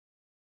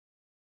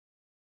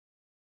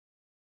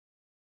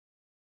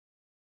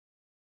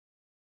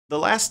The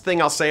last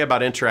thing I'll say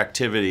about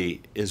interactivity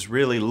is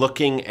really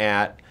looking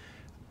at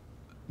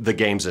the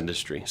games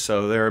industry.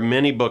 So there are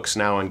many books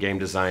now on game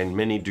design,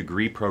 many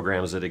degree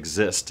programs that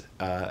exist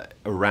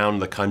around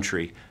the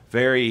country.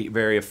 Very,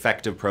 very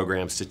effective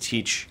programs to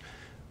teach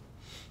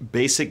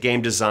basic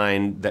game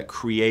design that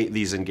create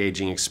these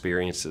engaging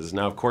experiences.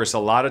 Now, of course, a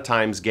lot of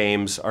times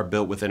games are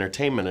built with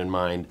entertainment in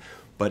mind,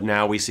 but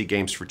now we see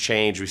games for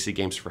change, we see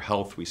games for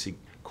health, we see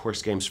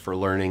course games for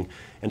learning.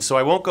 And so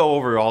I won't go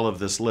over all of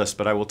this list,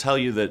 but I will tell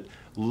you that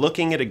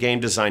looking at a game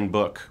design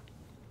book,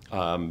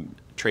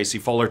 Tracy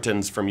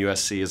Fullerton's from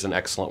USC is an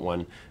excellent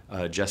one.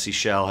 Jesse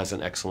Schell has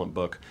an excellent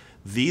book.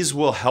 These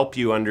will help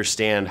you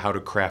understand how to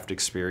craft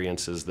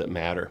experiences that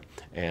matter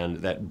and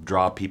that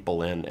draw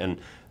people in.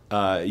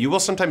 And you will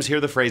sometimes hear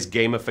the phrase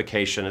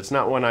gamification. It's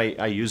not one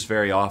I use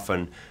very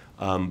often,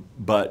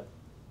 but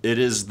it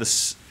is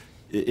this.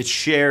 It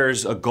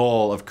shares a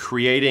goal of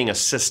creating a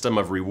system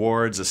of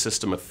rewards, a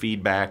system of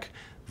feedback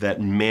that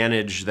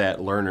manage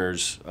that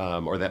learner's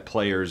or that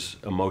player's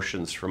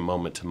emotions from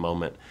moment to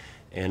moment.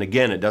 And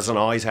again, it doesn't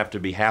always have to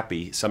be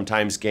happy.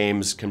 Sometimes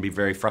games can be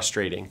very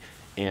frustrating,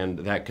 and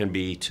that can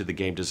be to the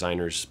game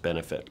designer's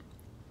benefit.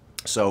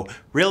 So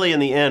really, in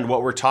the end,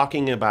 what we're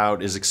talking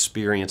about is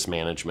experience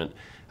management.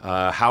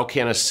 How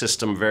can a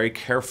system very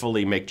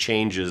carefully make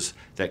changes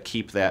that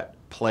keep that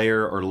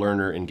player or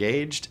learner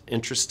engaged,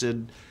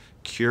 interested,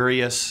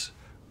 curious,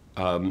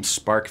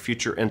 spark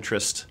future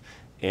interest.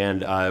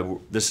 And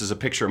this is a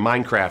picture of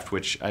Minecraft,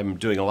 which I'm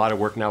doing a lot of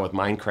work now with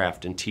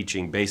Minecraft and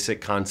teaching basic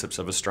concepts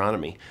of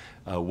astronomy.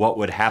 What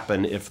would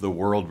happen if the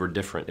world were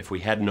different? If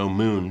we had no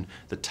moon,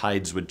 the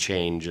tides would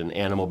change and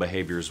animal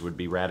behaviors would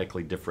be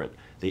radically different.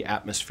 The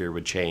atmosphere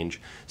would change.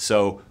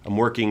 So I'm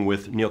working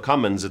with Neil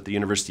Cummins at the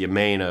University of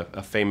Maine,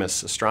 a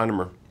famous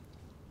astronomer,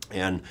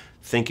 and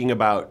thinking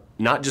about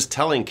not just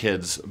telling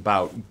kids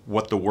about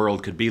what the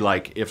world could be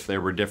like if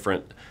there were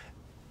different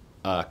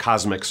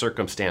cosmic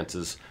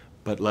circumstances,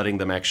 but letting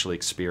them actually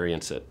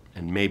experience it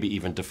and maybe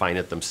even define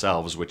it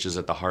themselves, which is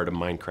at the heart of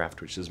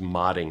Minecraft, which is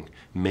modding,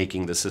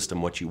 making the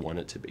system what you want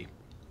it to be.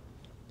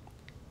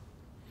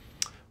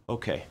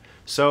 Okay,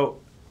 so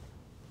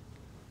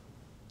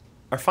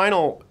our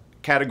final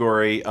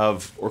category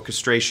of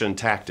orchestration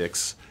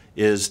tactics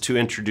is to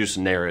introduce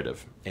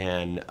narrative.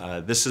 And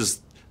this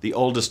is the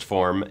oldest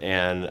form,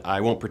 and I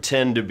won't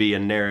pretend to be a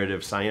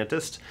narrative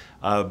scientist,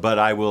 but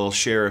I will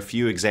share a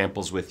few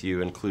examples with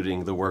you,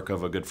 including the work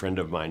of a good friend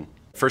of mine.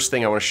 First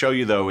thing I want to show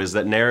you, though, is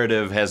that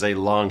narrative has a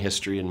long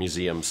history in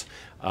museums.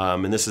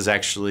 And this is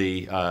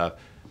actually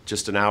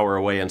just an hour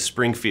away in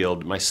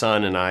Springfield. My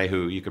son and I,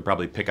 who you could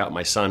probably pick out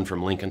my son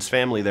from Lincoln's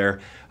family there,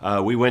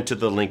 we went to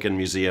the Lincoln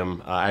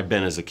Museum. I've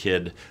been as a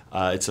kid.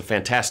 It's a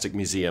fantastic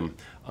museum.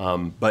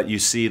 But you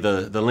see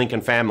the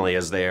Lincoln family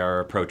as they are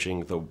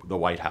approaching the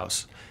White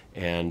House.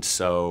 And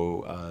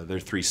so their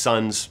three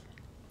sons.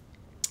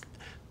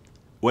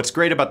 What's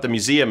great about the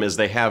museum is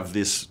they have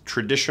this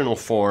traditional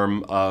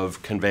form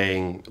of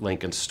conveying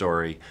Lincoln's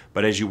story.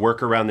 But as you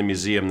work around the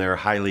museum, there are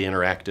highly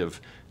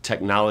interactive,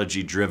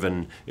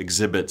 technology-driven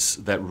exhibits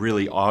that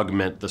really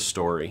augment the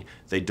story.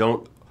 They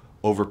don't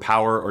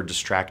overpower or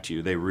distract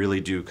you. They really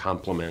do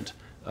complement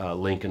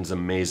Lincoln's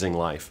amazing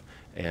life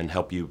and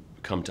help you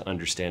come to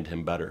understand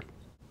him better.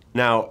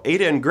 Now,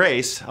 Ada and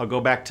Grace, I'll go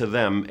back to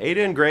them.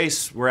 Ada and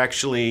Grace were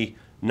actually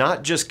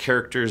not just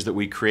characters that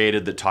we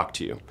created that talk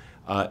to you.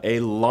 A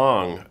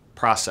long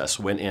process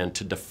went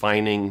into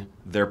defining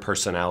their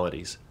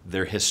personalities,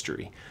 their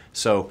history.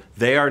 So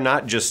they are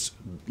not just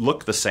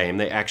look the same,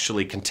 they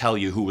actually can tell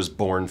you who was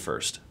born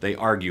first. They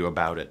argue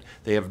about it.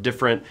 They have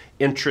different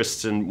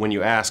interests, and when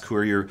you ask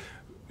do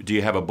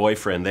you have a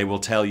boyfriend, they will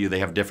tell you they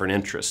have different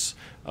interests.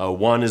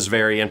 One is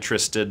very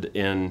interested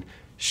in,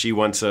 she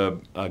wants a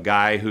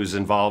guy who's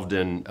involved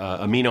in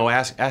amino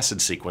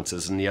acid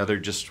sequences, and the other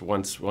just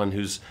wants one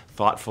who's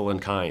thoughtful and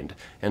kind.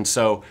 And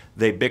so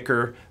they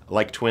bicker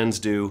like twins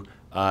do.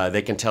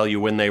 They can tell you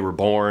when they were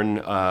born,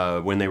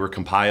 when they were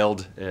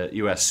compiled at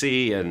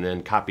USC and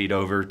then copied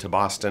over to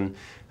Boston.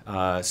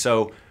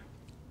 So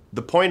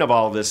the point of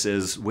all this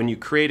is when you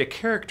create a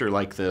character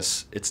like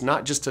this, it's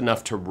not just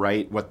enough to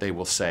write what they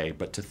will say,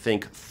 but to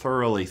think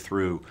thoroughly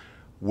through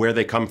where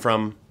they come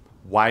from,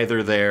 why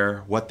they're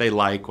there, what they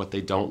like, what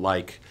they don't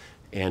like,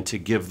 and to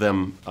give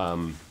them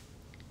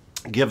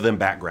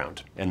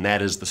background. And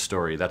that is the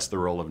story. That's the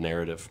role of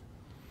narrative.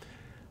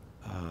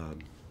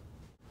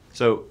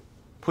 So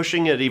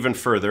pushing it even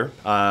further,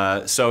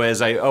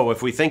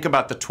 if we think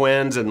about the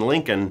twins and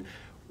Lincoln,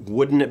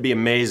 wouldn't it be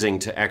amazing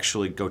to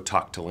actually go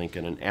talk to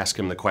Lincoln and ask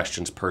him the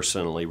questions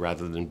personally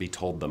rather than be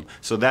told them?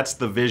 So that's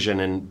the vision,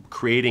 and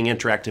creating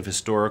interactive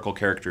historical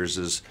characters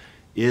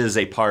is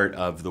a part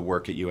of the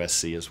work at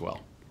USC as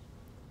well.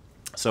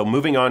 So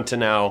moving on to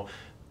now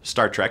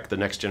Star Trek, The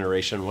Next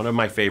Generation, one of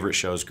my favorite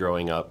shows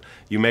growing up.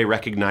 You may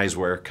recognize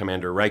where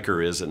Commander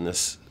Riker is in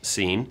this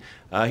scene.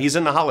 He's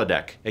in the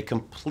holodeck, a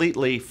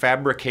completely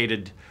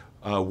fabricated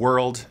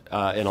world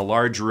in a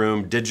large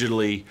room,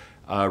 digitally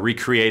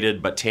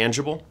recreated but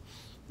tangible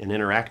and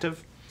interactive.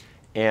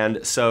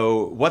 And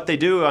so what they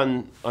do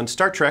on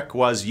Star Trek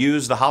was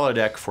use the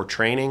holodeck for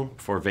training,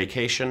 for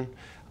vacation,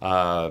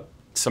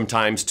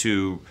 sometimes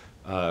to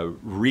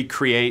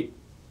recreate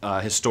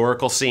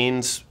historical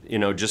scenes,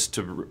 just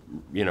to,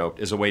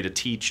 as a way to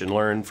teach and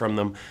learn from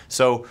them.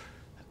 So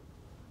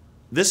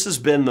this has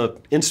been the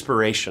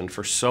inspiration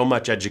for so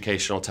much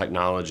educational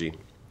technology.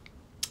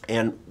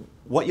 And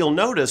what you'll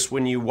notice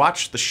when you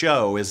watch the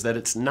show is that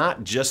it's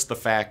not just the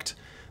fact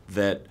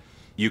that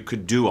you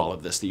could do all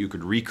of this, that you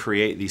could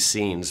recreate these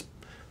scenes,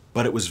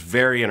 but it was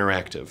very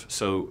interactive.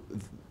 So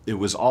it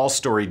was all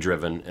story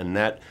driven, and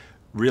that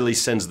really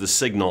sends the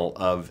signal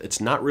of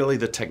it's not really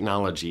the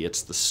technology,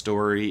 it's the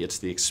story, it's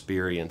the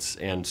experience.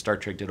 And Star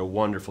Trek did a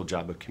wonderful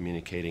job of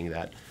communicating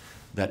that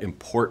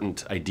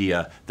important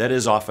idea that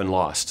is often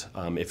lost.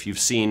 If you've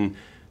seen,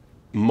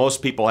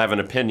 most people have an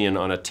opinion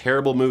on a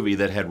terrible movie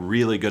that had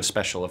really good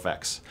special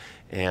effects.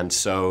 And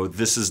so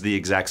this is the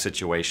exact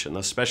situation.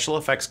 The special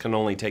effects can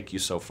only take you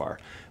so far.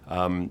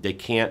 They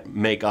can't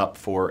make up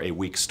for a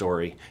weak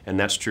story, and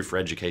that's true for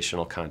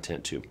educational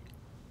content too.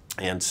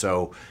 And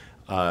so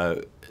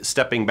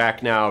stepping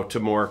back now to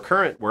more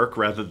current work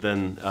rather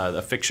than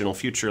a fictional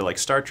future like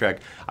Star Trek,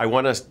 I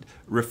want to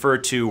refer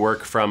to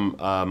work from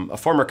a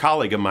former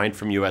colleague of mine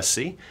from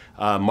USC,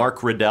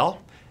 Mark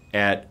Riddell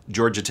at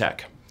Georgia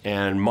Tech.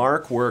 And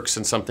Mark works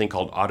in something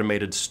called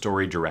automated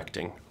story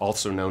directing,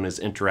 also known as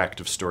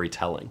interactive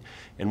storytelling.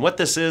 And what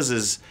this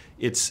is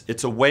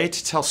it's a way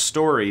to tell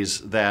stories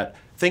that,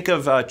 think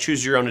of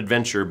Choose Your Own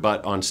Adventure,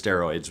 but on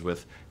steroids,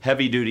 with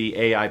heavy-duty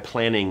AI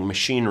planning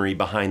machinery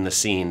behind the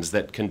scenes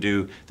that can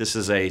do, this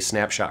is a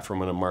snapshot from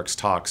one of Mark's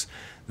talks,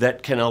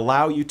 that can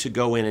allow you to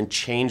go in and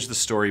change the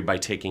story by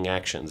taking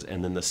actions,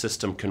 and then the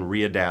system can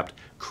readapt,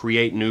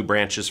 create new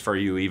branches for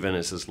you, even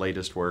as his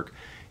latest work,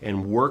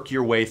 and work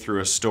your way through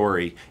a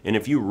story. And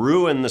if you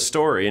ruin the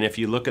story, and if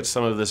you look at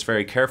some of this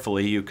very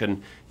carefully, you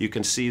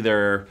can see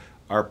there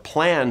are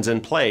plans in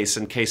place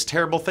in case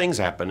terrible things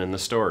happen in the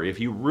story. If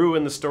you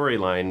ruin the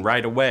storyline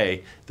right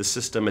away, the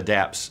system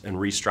adapts and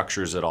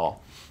restructures it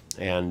all.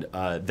 And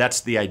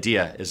that's the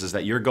idea, is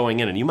that you're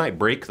going in and you might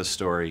break the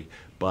story,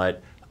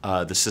 but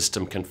the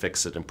system can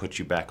fix it and put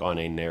you back on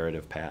a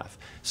narrative path.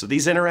 So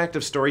these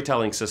interactive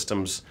storytelling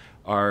systems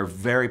are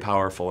very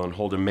powerful and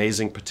hold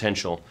amazing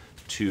potential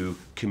to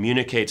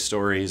communicate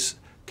stories,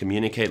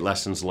 communicate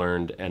lessons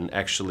learned, and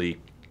actually,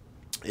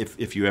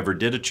 if you ever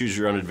did a Choose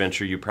Your Own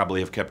Adventure, you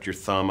probably have kept your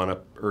thumb on an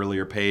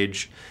earlier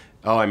page.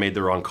 Oh, I made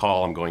the wrong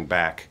call, I'm going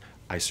back.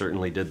 I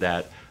certainly did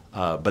that.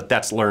 But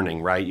that's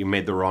learning, right? You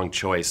made the wrong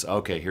choice.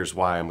 Okay, here's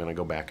why, I'm going to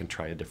go back and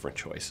try a different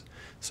choice.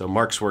 So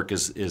Mark's work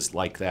is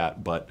like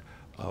that, but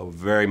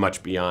very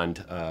much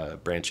beyond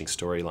branching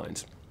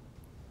storylines.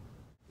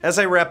 As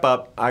I wrap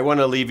up, I want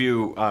to leave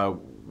you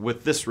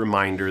with this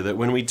reminder that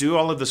when we do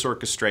all of this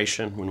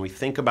orchestration, when we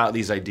think about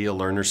these ideal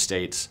learner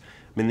states,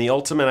 I mean, the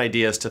ultimate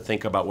idea is to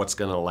think about what's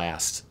going to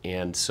last.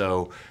 And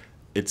so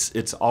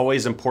it's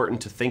always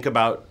important to think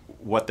about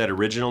what that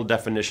original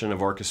definition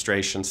of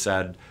orchestration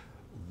said.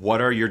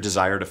 What are your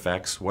desired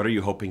effects? What are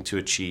you hoping to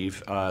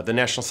achieve? The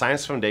National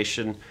Science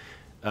Foundation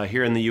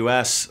here in the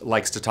US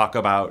likes to talk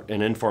about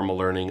in informal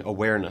learning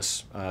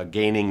awareness,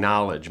 gaining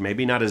knowledge,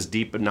 maybe not as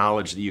deep a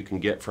knowledge that you can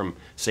get from,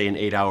 say, an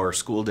 8-hour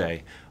school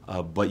day,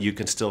 but you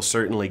can still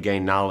certainly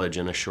gain knowledge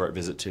in a short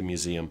visit to a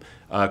museum.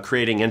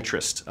 Creating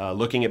interest,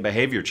 looking at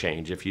behavior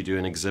change. If you do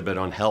an exhibit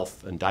on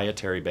health and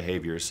dietary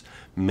behaviors,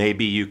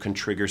 maybe you can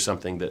trigger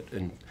something that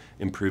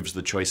improves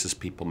the choices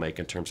people make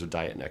in terms of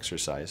diet and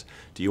exercise.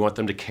 Do you want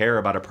them to care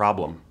about a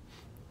problem?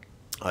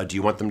 Do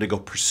you want them to go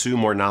pursue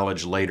more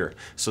knowledge later?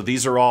 So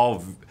these are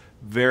all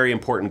very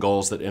important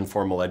goals that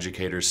informal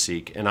educators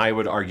seek, and I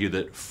would argue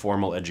that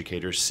formal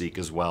educators seek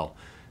as well,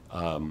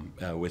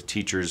 with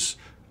teachers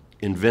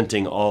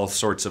inventing all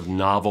sorts of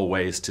novel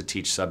ways to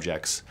teach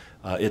subjects.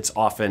 It's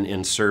often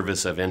in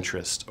service of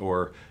interest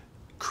or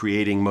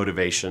creating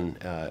motivation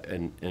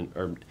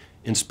or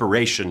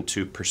inspiration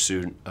to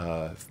pursue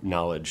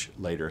knowledge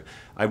later.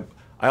 I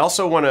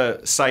also want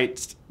to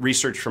cite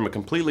research from a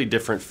completely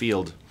different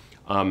field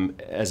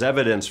as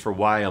evidence for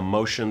why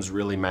emotions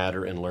really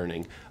matter in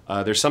learning.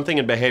 There's something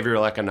in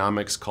behavioral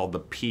economics called the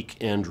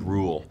peak-end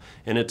rule,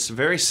 and it's a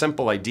very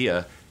simple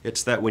idea.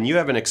 It's that when you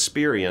have an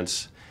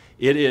experience,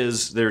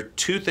 there are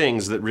two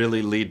things that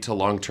really lead to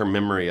long-term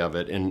memory of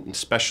it, and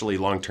especially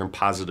long-term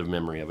positive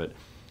memory of it.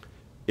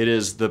 It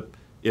is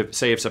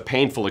say it's a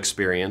painful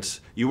experience,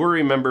 you will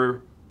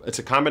remember it's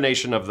a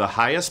combination of the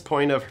highest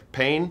point of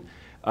pain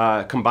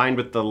combined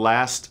with the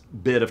last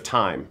bit of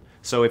time.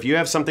 So if you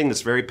have something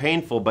that's very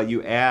painful, but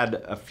you add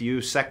a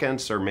few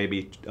seconds or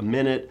maybe a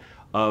minute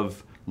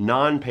of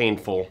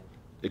non-painful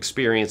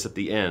experience at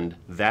the end,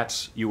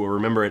 you will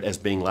remember it as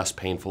being less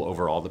painful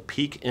overall, the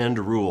peak-end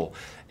rule.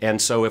 And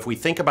so if we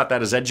think about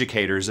that as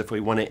educators, if we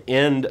want to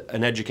end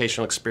an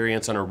educational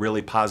experience on a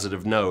really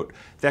positive note,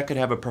 that could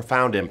have a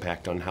profound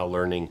impact on how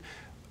learning,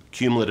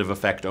 cumulative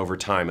effect over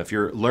time. If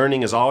your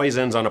learning always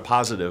ends on a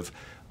positive,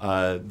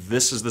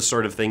 This is the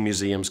sort of thing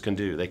museums can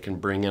do. They can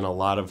bring in a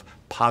lot of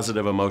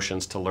positive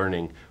emotions to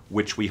learning,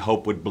 which we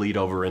hope would bleed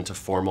over into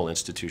formal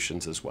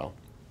institutions as well.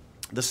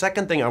 The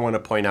second thing I want to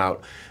point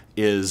out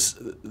is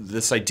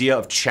this idea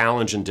of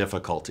challenge and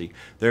difficulty.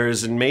 There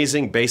is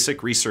amazing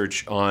basic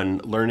research on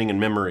learning and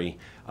memory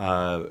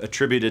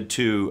attributed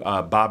to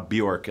Bob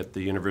Bjork at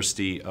the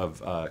University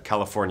of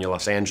California,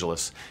 Los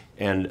Angeles,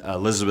 and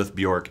Elizabeth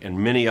Bjork and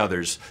many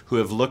others who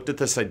have looked at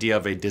this idea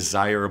of a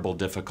desirable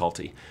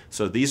difficulty.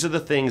 So these are the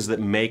things that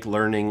make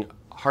learning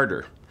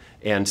harder.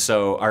 And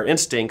so our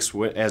instincts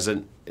as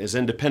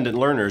independent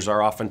learners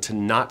are often to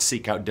not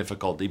seek out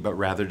difficulty, but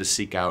rather to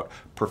seek out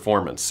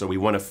performance. So we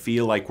want to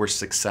feel like we're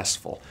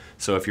successful.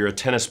 So if you're a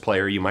tennis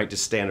player, you might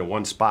just stand in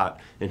one spot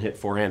and hit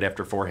forehand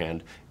after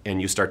forehand,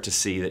 and you start to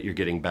see that you're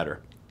getting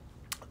better.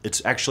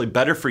 It's actually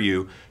better for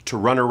you to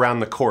run around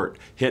the court,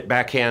 hit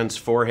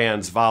backhands,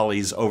 forehands,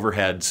 volleys,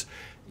 overheads.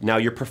 Now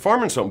your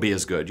performance won't be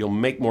as good, you'll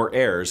make more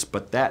errors,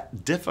 but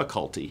that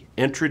difficulty,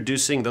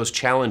 introducing those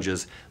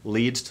challenges,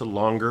 leads to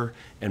longer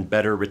and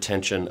better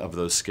retention of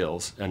those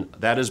skills. And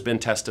that has been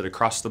tested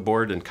across the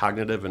board in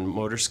cognitive and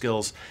motor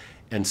skills.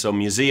 And so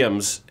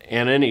museums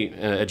and any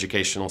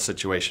educational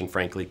situation,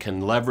 frankly,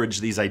 can leverage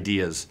these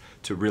ideas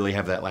to really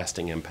have that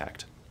lasting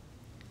impact.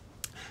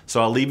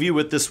 So I'll leave you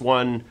with this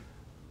one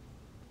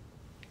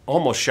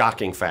almost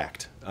shocking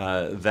fact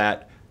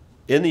that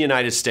in the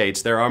United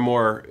States, there are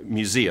more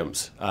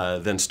museums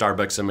than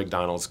Starbucks and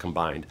McDonald's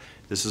combined.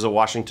 This is a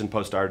Washington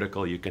Post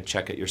article. You can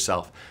check it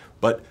yourself.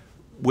 But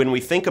when we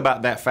think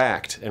about that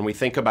fact and we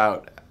think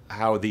about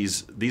how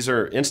these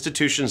are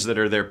institutions that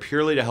are there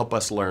purely to help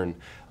us learn,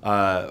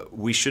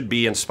 we should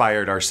be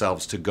inspired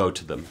ourselves to go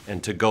to them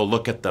and to go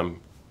look at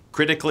them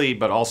critically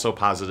but also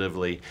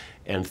positively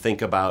and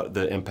think about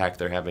the impact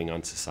they're having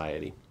on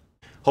society.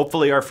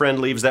 Hopefully our friend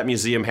leaves that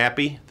museum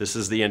happy. This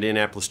is the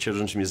Indianapolis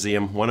Children's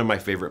Museum, one of my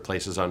favorite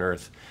places on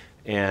earth.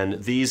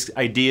 And these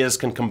ideas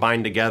can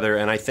combine together,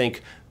 and I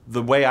think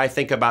the way I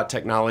think about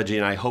technology,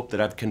 and I hope that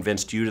I've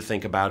convinced you to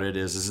think about it,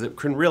 is it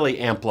can really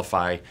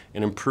amplify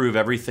and improve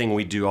everything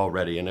we do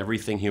already and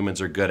everything humans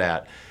are good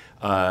at,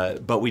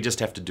 but we just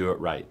have to do it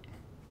right.